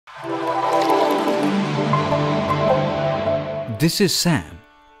This is Sam,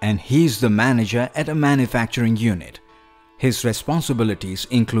 and he's the manager at a manufacturing unit. His responsibilities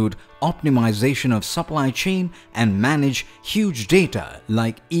include optimization of supply chain and manage huge data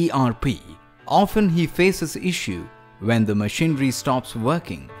like ERP. Often he faces issue when the machinery stops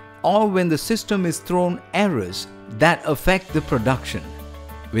working or when the system is thrown errors that affect the production.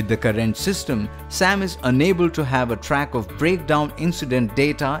 With the current system, Sam is unable to have a track of breakdown incident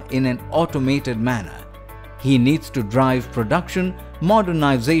data in an automated manner. He needs to drive production,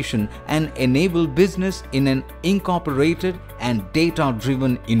 modernization, and enable business in an incorporated and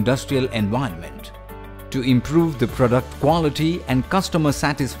data-driven industrial environment. To improve the product quality and customer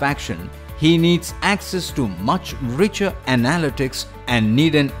satisfaction, he needs access to much richer analytics and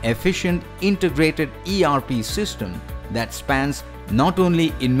need an efficient integrated ERP system that spans not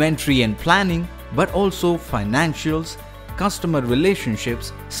only inventory and planning but also financials, customer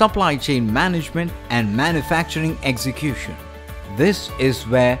relationships, supply chain management, and manufacturing execution. This is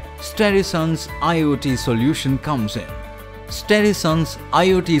where Sterison's IoT solution comes in. Sterison's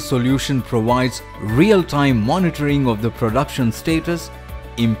IoT solution provides real-time monitoring of the production status,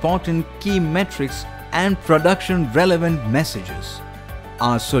 important key metrics, and production-relevant messages.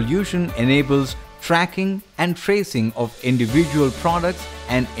 Our solution enables tracking and tracing of individual products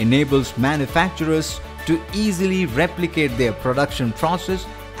and enables manufacturers to easily replicate their production process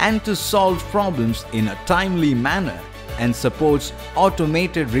and to solve problems in a timely manner, and supports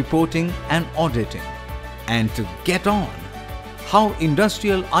automated reporting and auditing. And to get on, how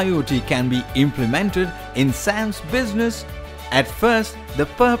industrial IoT can be implemented in Sam's business? At first, the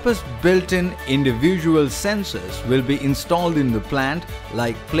purpose-built-in individual sensors will be installed in the plant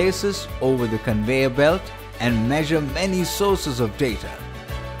like places over the conveyor belt and measure many sources of data.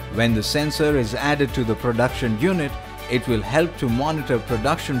 When the sensor is added to the production unit, it will help to monitor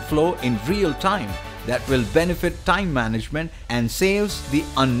production flow in real time that will benefit time management and saves the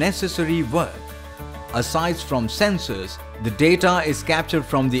unnecessary work. Aside from sensors, the data is captured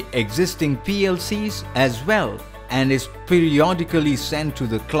from the existing PLCs as well and is periodically sent to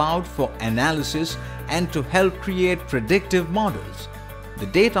the cloud for analysis and to help create predictive models. The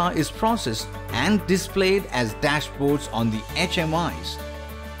data is processed and displayed as dashboards on the HMIs,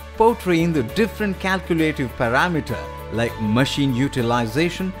 portraying the different calculative parameters like machine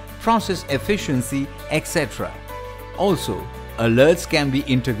utilization, process efficiency, etc. Also, alerts can be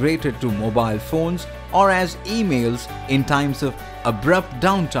integrated to mobile phones or as emails in times of abrupt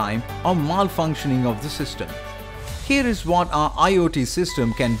downtime or malfunctioning of the system. Here is what our IoT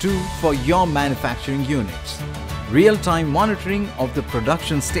system can do for your manufacturing units. Real-time monitoring of the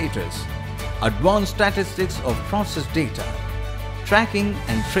production status, advanced statistics of process data, tracking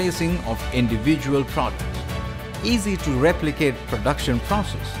and tracing of individual products, easy to replicate production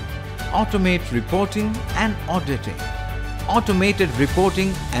process, automate reporting and auditing, automated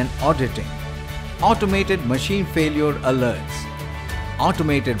reporting and auditing, automated machine failure alerts,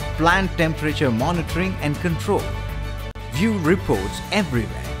 automated plant temperature monitoring and control, view reports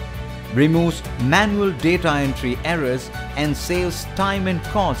everywhere, removes manual data entry errors and saves time and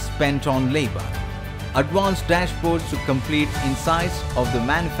cost spent on labor, advanced dashboards to complete insights of the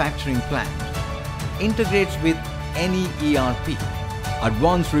manufacturing plant, integrates with any ERP,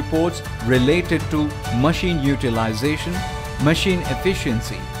 advanced reports related to machine utilization, machine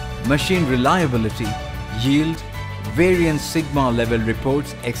efficiency, machine reliability, yield, variance sigma level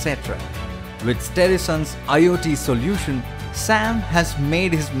reports, etc. With Sterison's IoT solution, Sam has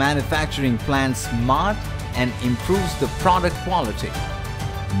made his manufacturing plant smart and improves the product quality.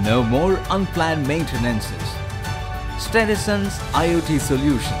 No more unplanned maintenances. Sterison's IoT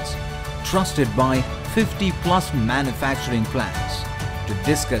solutions, trusted by 50+ manufacturing plants. To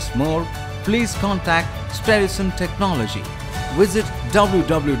discuss more, please contact Sterison Technology. Visit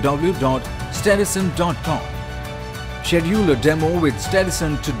www.sterison.com. Schedule a demo with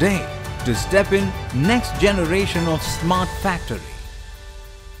Sterison today to step in next generation of smart factory.